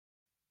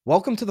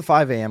Welcome to the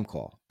 5 a.m.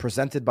 call,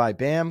 presented by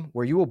BAM,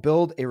 where you will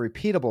build a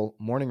repeatable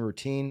morning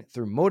routine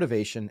through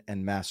motivation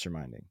and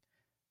masterminding.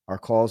 Our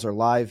calls are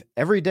live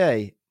every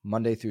day,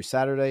 Monday through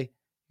Saturday.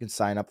 You can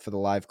sign up for the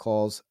live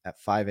calls at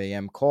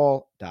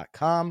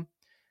 5amcall.com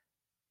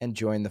and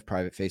join the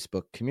private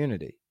Facebook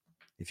community.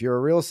 If you're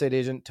a real estate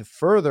agent to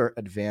further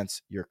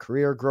advance your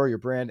career, grow your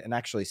brand, and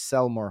actually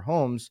sell more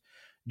homes,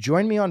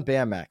 join me on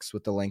BAMX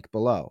with the link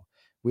below.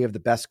 We have the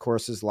best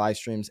courses, live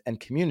streams, and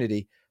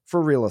community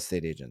for real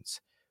estate agents.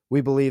 We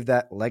believe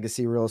that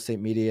legacy real estate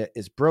media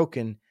is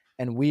broken,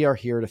 and we are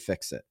here to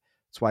fix it.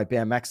 That's why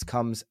BAMX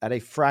comes at a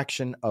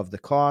fraction of the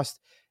cost,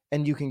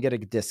 and you can get a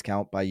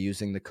discount by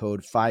using the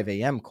code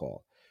 5AMCall.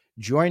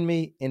 Join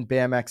me in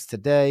BAMX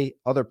today.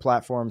 Other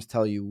platforms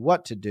tell you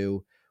what to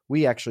do.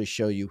 We actually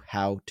show you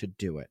how to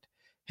do it.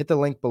 Hit the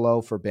link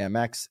below for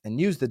BAMX and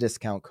use the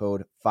discount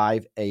code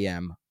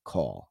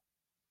 5AMCall.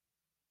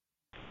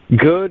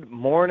 Good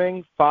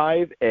morning,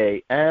 5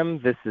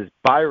 a.m. This is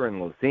Byron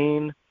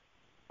Lazine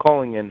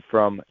calling in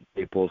from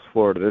Naples,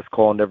 Florida. This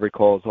call and every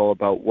call is all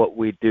about what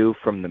we do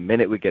from the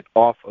minute we get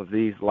off of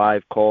these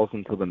live calls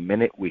until the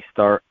minute we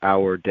start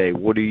our day.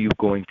 What are you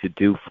going to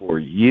do for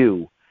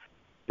you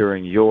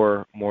during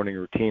your morning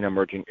routine? I'm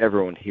urging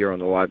everyone here on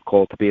the live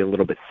call to be a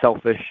little bit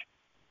selfish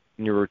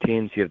in your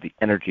routines. You have the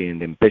energy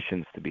and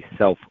ambitions to be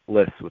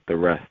selfless with the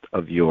rest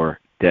of your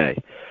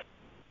day.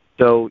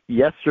 So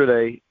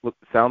yesterday,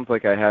 sounds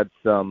like I had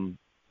some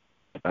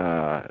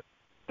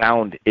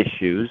sound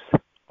issues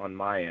on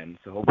my end,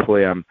 so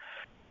hopefully I'm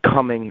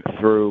coming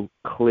through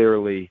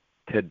clearly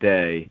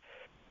today.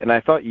 And I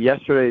thought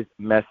yesterday's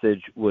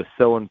message was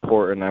so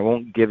important. I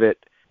won't give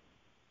it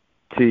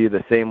to you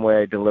the same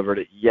way I delivered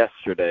it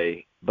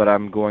yesterday, but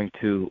I'm going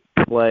to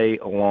play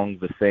along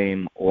the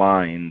same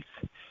lines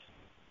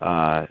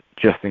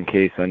just in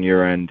case on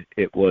your end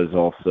it was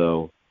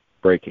also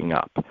breaking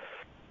up.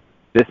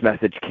 This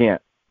message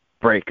can't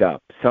break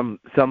up. Some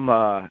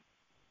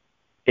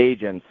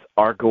agents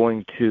are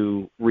going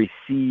to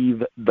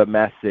receive the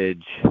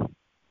message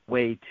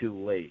way too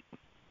late.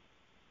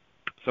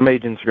 Some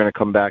agents are going to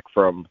come back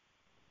from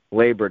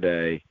Labor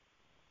Day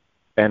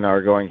and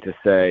are going to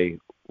say,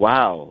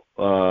 wow,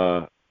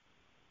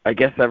 I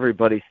guess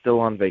everybody's still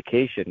on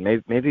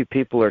vacation. Maybe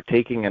people are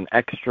taking an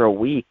extra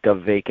week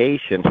of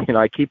vacation. You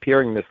know, I keep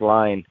hearing this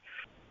line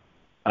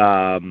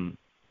here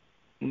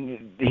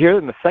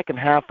in the second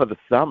half of the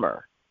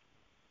summer,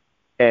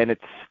 and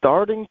it's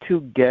starting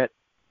to get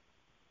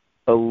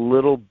a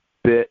little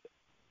bit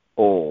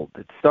old.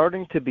 It's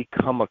starting to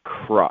become a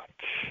crutch.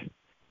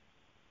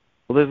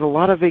 Well, there's a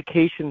lot of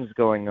vacations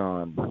going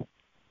on. You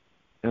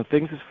know,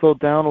 things have slowed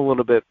down a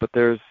little bit, but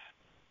there's,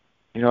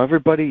 you know,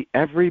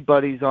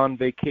 everybody's on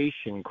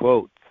vacation,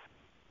 quotes.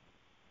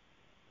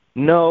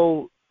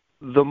 No,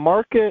 the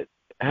market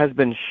has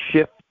been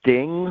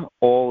shifting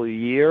all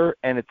year,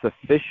 and it's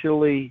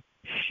officially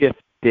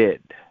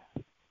shifted.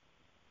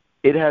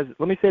 It has,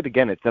 let me say it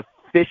again, it's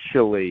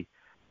officially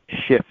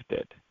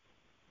shifted.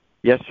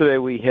 Yesterday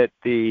we hit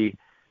the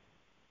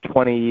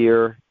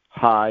 20-year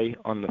high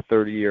on the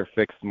 30-year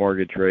fixed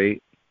mortgage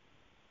rate,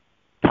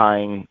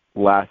 tying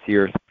last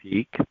year's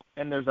peak.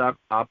 And there's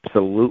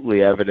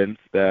absolutely evidence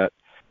that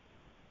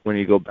when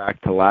you go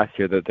back to last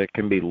year that there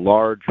can be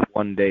large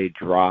one-day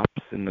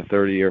drops in the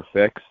 30-year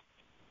fix,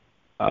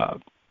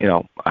 you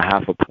know, a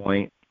half a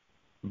point.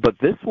 But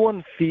this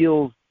one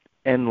feels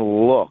and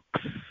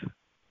looks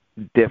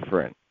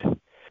different.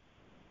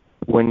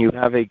 When you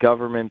have a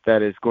government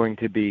that is going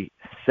to be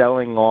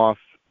selling off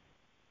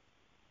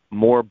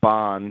more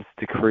bonds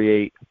to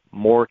create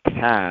more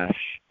cash,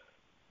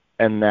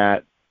 and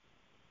that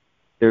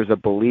there's a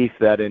belief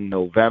that in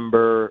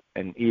November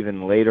and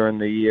even later in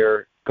the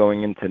year,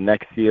 going into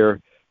next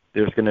year,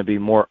 there's going to be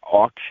more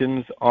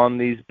auctions on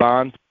these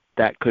bonds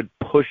that could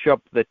push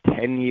up the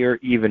 10-year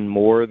even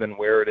more than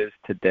where it is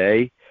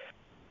today,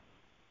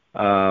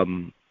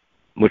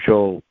 which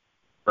will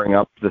bring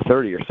up the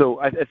 30-year. So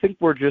I think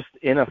we're just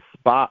in a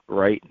spot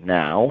right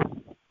now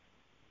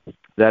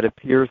that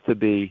appears to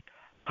be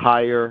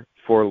higher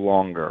for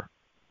longer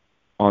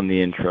on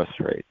the interest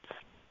rates.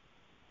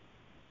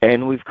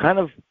 And we've kind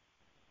of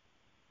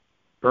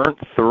burnt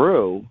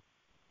through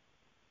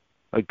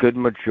a good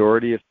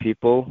majority of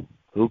people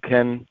who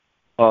can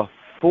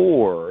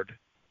afford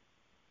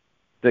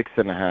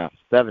 6.5,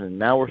 7. And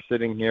now we're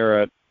sitting here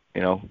at,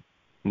 you know,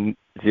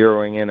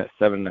 zeroing in at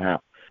 7.5.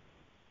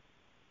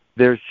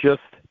 There's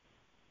just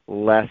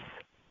less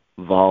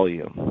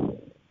volume.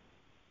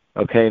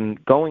 Okay,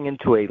 and going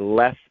into a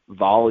less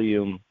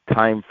volume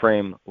time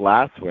frame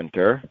last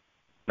winter,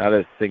 not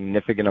as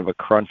significant of a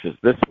crunch as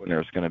this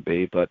winter is going to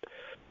be, but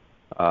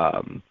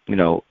you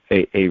know,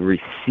 a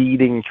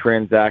receding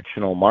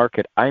transactional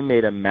market, I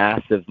made a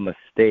massive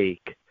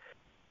mistake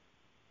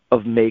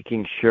of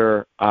making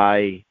sure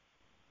I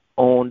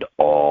owned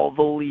all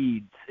the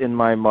leads in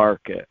my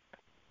market.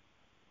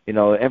 You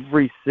know,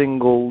 every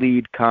single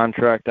lead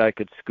contract I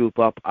could scoop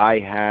up, I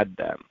had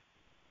them.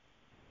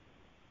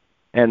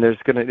 And there's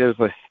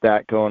a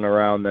stat going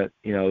around that,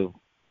 you know,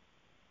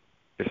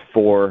 there's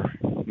 4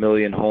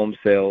 million home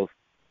sales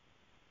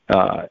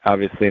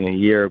obviously in a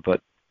year,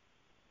 but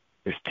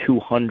there's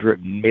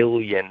 200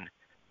 million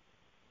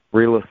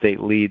real estate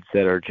leads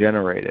that are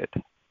generated.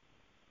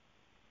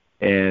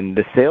 And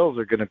the sales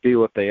are going to be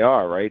what they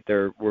are, right?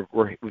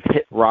 We've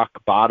hit rock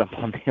bottom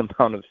on the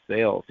amount of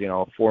sales,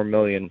 4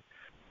 million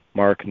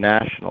mark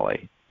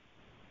nationally.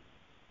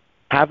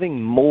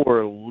 Having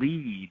more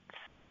leads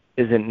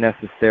isn't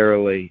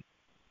necessarily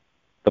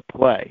the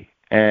play,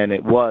 and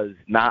it was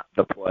not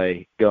the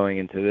play going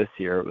into this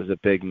year. It was a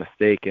big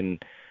mistake,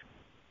 and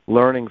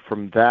learning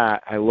from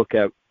that, I look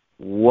at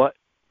what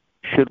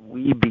should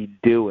we be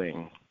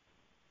doing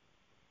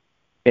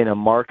in a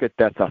market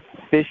that's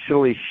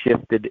officially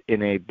shifted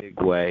in a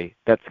big way,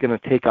 that's going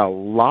to take a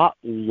lot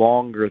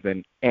longer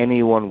than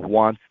anyone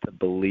wants to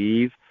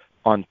believe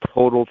on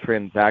total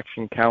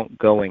transaction count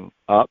going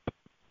up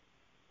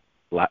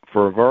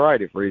for a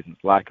variety of reasons,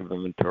 lack of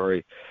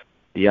inventory,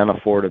 the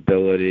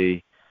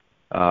unaffordability,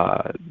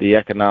 the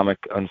economic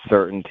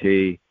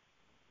uncertainty,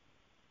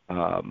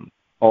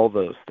 all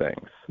those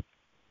things.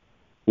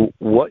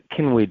 What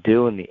can we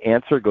do? And the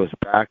answer goes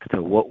back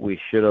to what we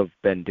should have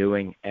been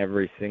doing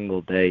every single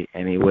day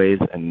anyways,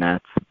 and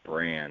that's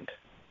brand.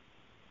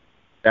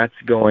 That's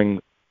going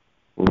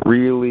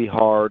really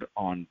hard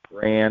on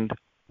brand.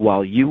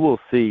 While you will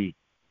see,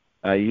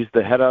 I use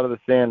the head out of the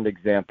sand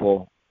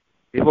example,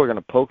 people are going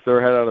to poke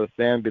their head out of the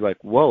sand and be like,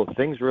 whoa,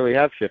 things really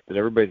have shifted.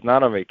 Everybody's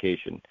not on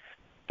vacation.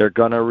 They're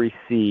going to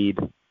recede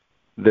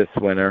this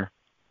winter.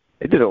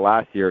 They did it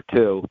last year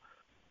too,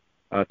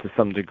 to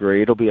some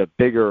degree. It'll be a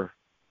bigger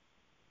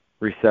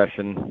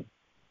recession.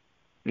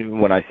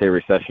 When I say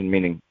recession,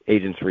 meaning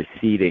agents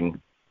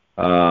receding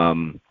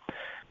what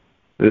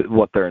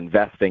they're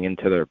investing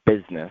into their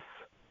business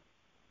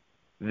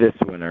this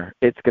winter.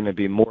 It's going to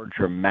be more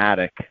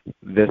dramatic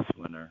this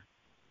winter.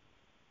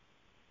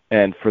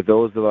 And for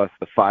those of us,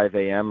 the 5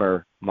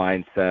 a.m.er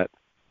mindset,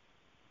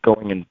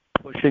 going and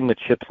pushing the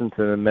chips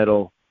into the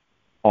middle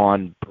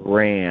on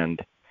brand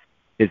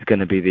is going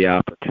to be the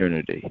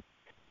opportunity.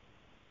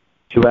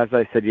 So as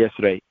I said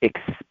yesterday,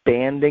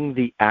 expanding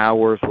the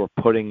hours we're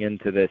putting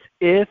into this.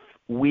 If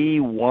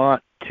we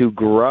want to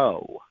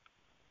grow,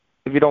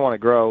 if you don't want to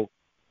grow,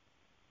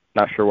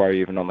 not sure why you're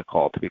even on the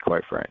call, to be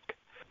quite frank.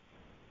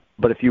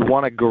 But if you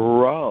want to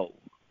grow,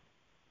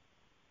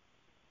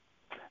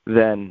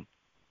 then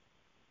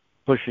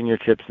pushing your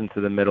chips into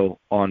the middle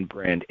on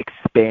brand,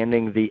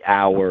 expanding the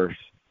hours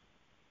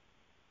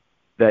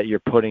that you're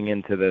putting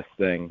into this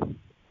thing,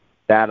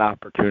 that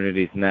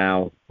opportunity's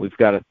now. We've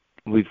got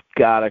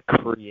to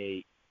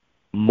create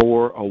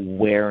more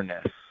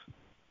awareness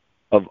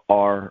of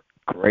our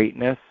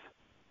greatness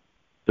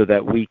so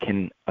that we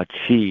can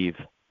achieve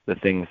the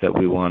things that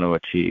we want to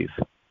achieve.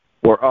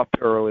 We're up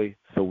early,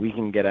 so we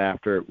can get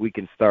after it. We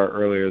can start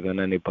earlier than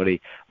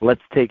anybody.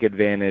 Let's take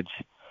advantage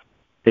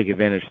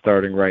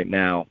starting right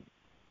now.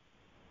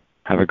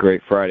 Have a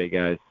great Friday,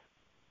 guys.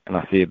 And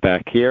I'll see you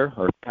back here.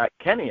 Or Pat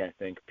Kenny, I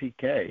think,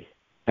 PK.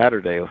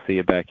 Saturday, I'll see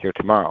you back here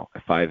tomorrow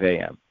at 5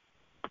 a.m.